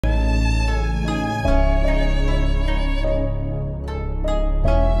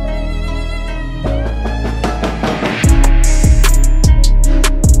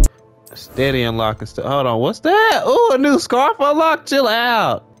steady unlocking stuff. Hold on, what's that? Oh, a new scarf unlocked. Chill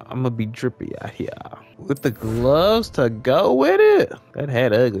out. I'm gonna be drippy out here with the gloves to go with it. That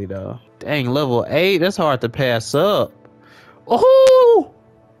hat ugly though. Dang, level 8. That's hard to pass up. Oh,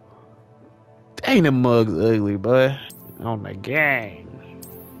 dang, the mug's ugly, boy. On the gang.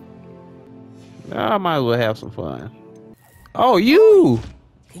 I might as well have some fun. Oh, you.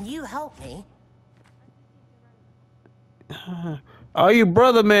 Can you help me? Oh, you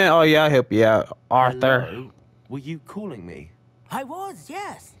brother, man. Oh, yeah, I'll help you out, Arthur. Hello? Were you calling me? I was,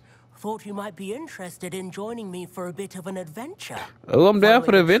 yes. Thought you might be interested in joining me for a bit of an adventure. Oh, I'm down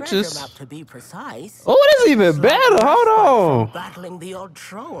for the Following a treasure adventures. map, to be precise. Oh, it is even better. Hold on. Battling the odd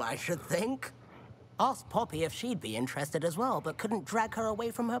troll, I should think. Asked Poppy if she'd be interested as well, but couldn't drag her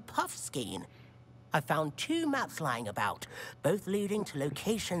away from her puff skein. I found 2 maps lying about, both leading to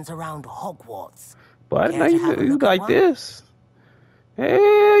locations around Hogwarts. But I Care know to have a you look at like one? this.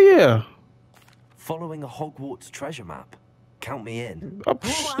 Hell yeah. Following a Hogwarts treasure map. Count me in. Oh,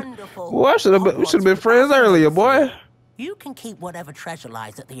 psh. Wonderful. Boy, we should have been friends earlier, boy. You can keep whatever treasure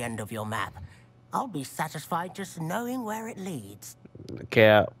lies at the end of your map. I'll be satisfied just knowing where it leads.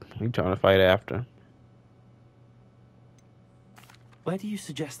 Cap, you trying to fight after? Where do you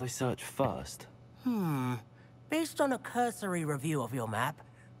suggest I search first? Based on a cursory review of your map,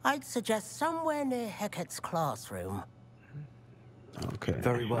 I'd suggest somewhere near Hecat's classroom. Okay.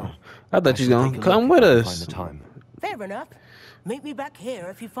 Very well. I thought you was shall gonna take a come look with if I us. find the time. Fair enough. Meet me back here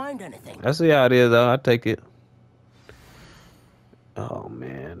if you find anything. I see how it is, though. I take it. Oh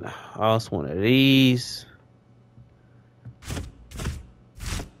man, I lost one of these.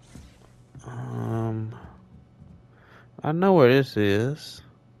 I know where this is,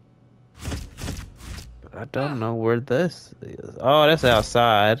 but I don't know where this is. Oh, that's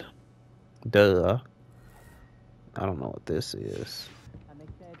outside. Duh. I don't know what this is. And they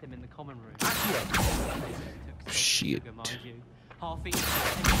fed them in the common room. Shit.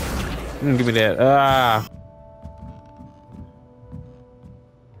 Half-eaten. Give me that. Ah.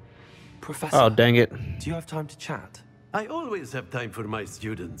 Professor, Oh, dang it. do you have time to chat? I always have time for my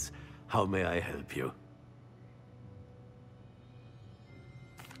students. How may I help you?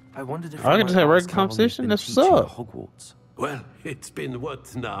 I wondered if I you can might just have ask regular how long you've conversation. been That's teaching what's at up. Hogwarts. Well, it's been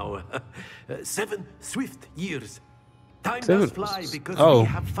what now? 7 swift years. Time 7 does fly because oh. we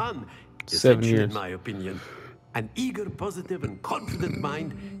have fun. 7 Essential, years. in my opinion. An eager, positive, and confident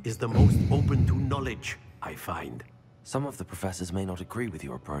mind is the most open to knowledge, I find. Some of the professors may not agree with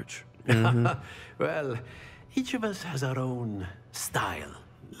your approach. Well, each of us has our own style.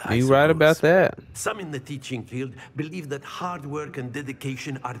 I You right about suppose. that. Some in the teaching field believe that hard work and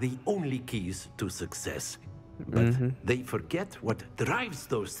dedication are the only keys to success. But they forget what drives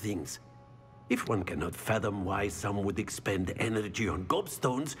those things. If one cannot fathom why some would expend energy on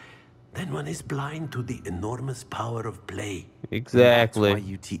gobstones, then one is blind to the enormous power of play. That's why Exactly.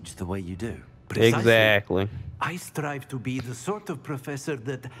 you teach the way you do. Precisely. Exactly. I strive to be the sort of professor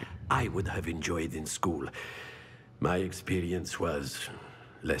that I would have enjoyed in school. My experience was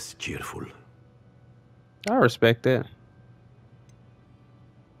less cheerful. I respect that.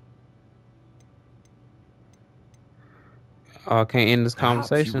 Oh, I can't end this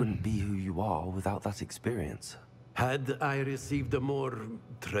Perhaps you conversation. wouldn't be who you are without that experience. Had I received a more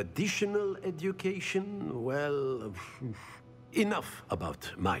traditional education, well, enough about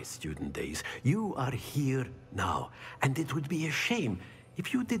my student days. You are here now, and it would be a shame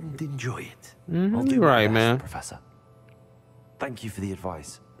if you didn't enjoy it. I'll do You're my right, best, man. Professor. Thank you for the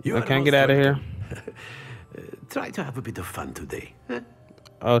advice. You I are can't get most out of here. welcome. Try to have a bit of fun today. Huh?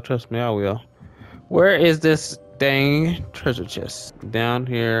 Oh, trust me, I will. Where is this dang treasure chest? Down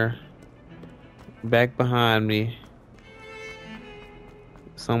here. Back behind me.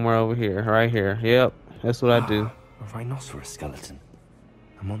 Somewhere over here. Right here. Yep. That's what I do. A rhinoceros skeleton.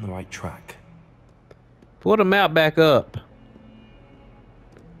 I'm on the right track. Pull the map back up.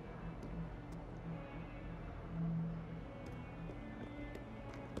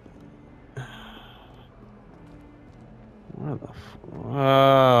 Where the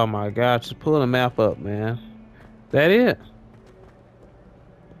oh my god, just pull the map up, man. That it?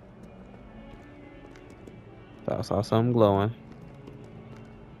 I saw something glowing.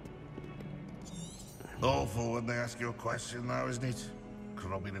 Awful when they ask you a question now, isn't it?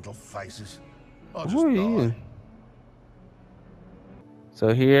 Grubby little faces. I'll just Who are die. you?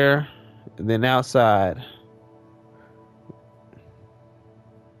 So here, and then outside.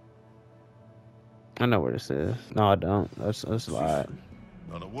 I know where this is. No, I don't. That's a lie.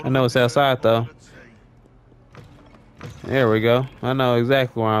 Not a I know it's outside though. There we go. I know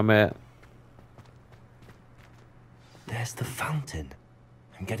exactly where I'm at. There's the fountain.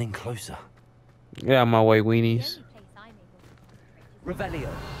 I'm getting closer. Get out of my way, The weenies. only place I'm able to concentrate is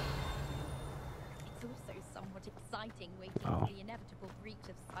Revelio. It's also somewhat exciting waiting Oh. for the inevitable breach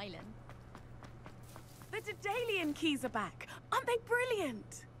of silence. The Daedalian keys are back. Aren't they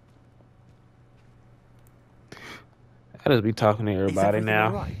brilliant? I just be talking to Is everybody everything now.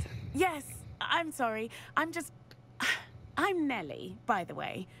 all right? Yes, I'm sorry. I'm Nellie, by the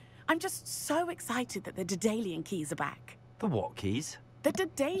way. I'm just so excited that the Daedalian keys are back. The what keys? The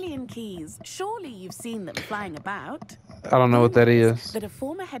Daedalian keys. Surely you've seen them flying about. I don't know what that is. That a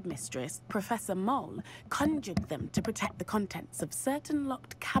former headmistress, Professor Moll, conjured them to protect the contents of certain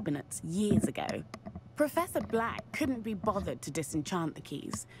locked cabinets years ago. Professor Black couldn't be bothered to disenchant the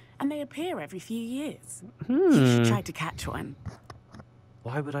keys, and they appear every few years. You should try to catch one.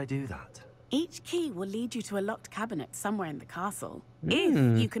 Why would I do that? Each key will lead you to a locked cabinet somewhere in the castle.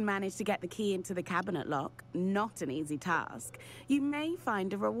 If you can manage to get the key into the cabinet lock, not an easy task, you may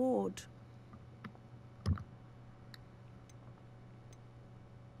find a reward.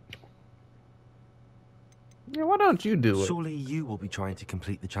 Yeah, why don't you do it? Surely you will be trying to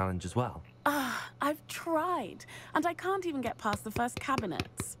complete the challenge as well. I've tried, and I can't even get past the first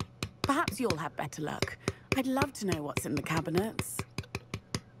cabinets. Perhaps you'll have better luck. I'd love to know what's in the cabinets.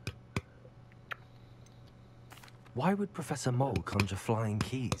 Why would Professor Mole conjure flying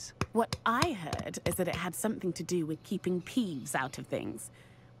keys? What I heard is that it had something to do with keeping Peeves out of things.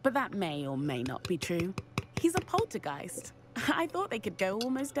 But that may or may not be true. He's a poltergeist. I thought they could go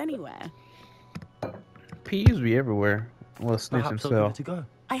almost anywhere. Peas be everywhere. Well, snitch Perhaps I'll give himself. it a go.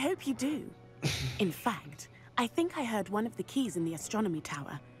 I hope you do. In fact, I think I heard one of the keys in the astronomy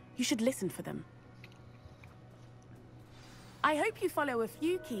tower. You should listen for them. I hope you follow a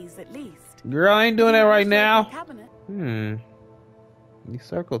few keys at least. Girl, I ain't doing that right now. Cabinet. You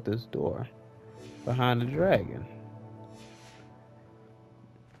circled this door behind the dragon.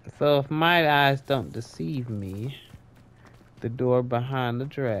 So if my eyes don't deceive me, the door behind the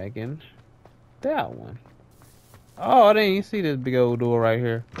dragon, that one. Oh, I didn't even see this big old door right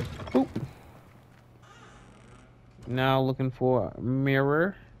here. Boop. Now looking for a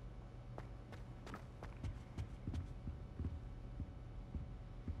mirror.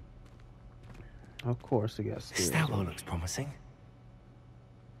 Of course, it got This stairs. stairwell looks promising.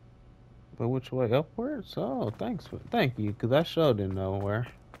 But which way? Upwards? Oh, thank you, because I sure didn't know where.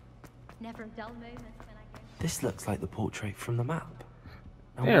 Never a dull moment when I go. This looks like the portrait from the map.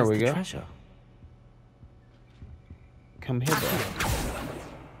 Now There where's we the go. treasure? Come hither.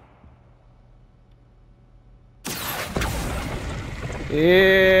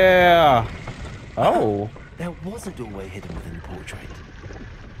 Yeah. Oh. There was a doorway hidden within the portrait.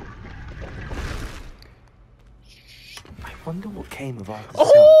 I wonder what came of Arthur's search.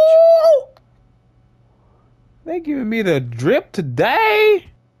 Oh! They giving me the drip today.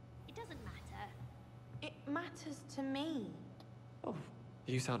 It doesn't matter. It matters to me. Oh,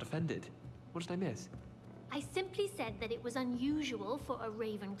 you sound offended. What did I miss? I simply said that it was unusual for a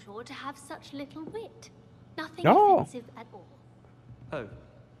Ravenclaw to have such little wit. Nothing Oh. offensive at all. Oh,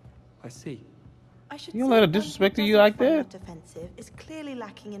 I see. I should You don't say let her one who disrespect you doesn't like find that? it offensive is clearly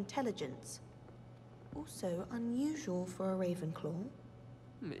lacking intelligence. Also unusual for a Ravenclaw.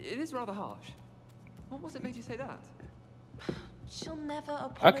 It is rather harsh. What was it made you say that? She'll never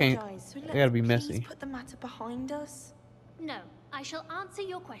I can't- apologize. So I let's gotta be please messy. put the matter behind us. No, I shall answer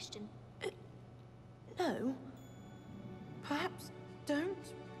your question. No. Perhaps don't.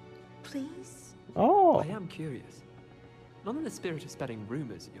 Please. Oh. I am curious. Not in the spirit of spreading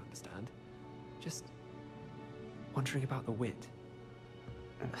rumors, you understand. Just wondering about the wit.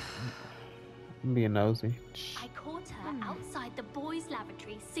 I'm being nosy. I caught her outside the boys'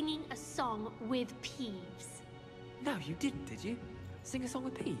 lavatory singing a song with Peeves. No, you didn't, did you? Sing a song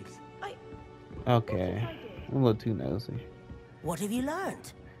with Peeves? Okay. I'm a little too nosy. What have you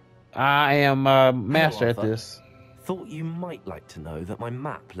learned? I am master at Arthur. this. Thought you might like to know that my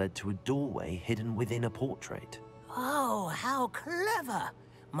map led to a doorway hidden within a portrait. Oh, how clever!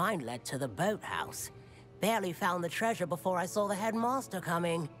 Mine led to the boathouse. Barely found the treasure before I saw the headmaster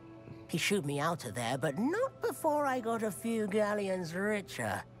coming. He shooed me out of there, but not before I got a few galleons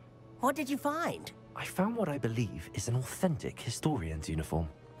richer. What did you find? I found what I believe is an authentic historian's uniform.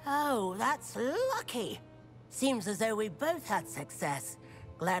 Oh, that's lucky. Seems as though we both had success.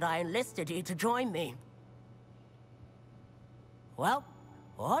 Glad I enlisted you to join me. Well,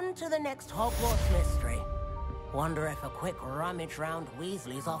 on to the next Hogwarts mystery. Wonder if a quick rummage round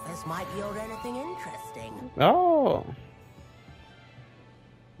Weasley's office might yield anything interesting. Oh.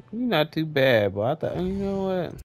 You're not too bad, but I thought, you know what?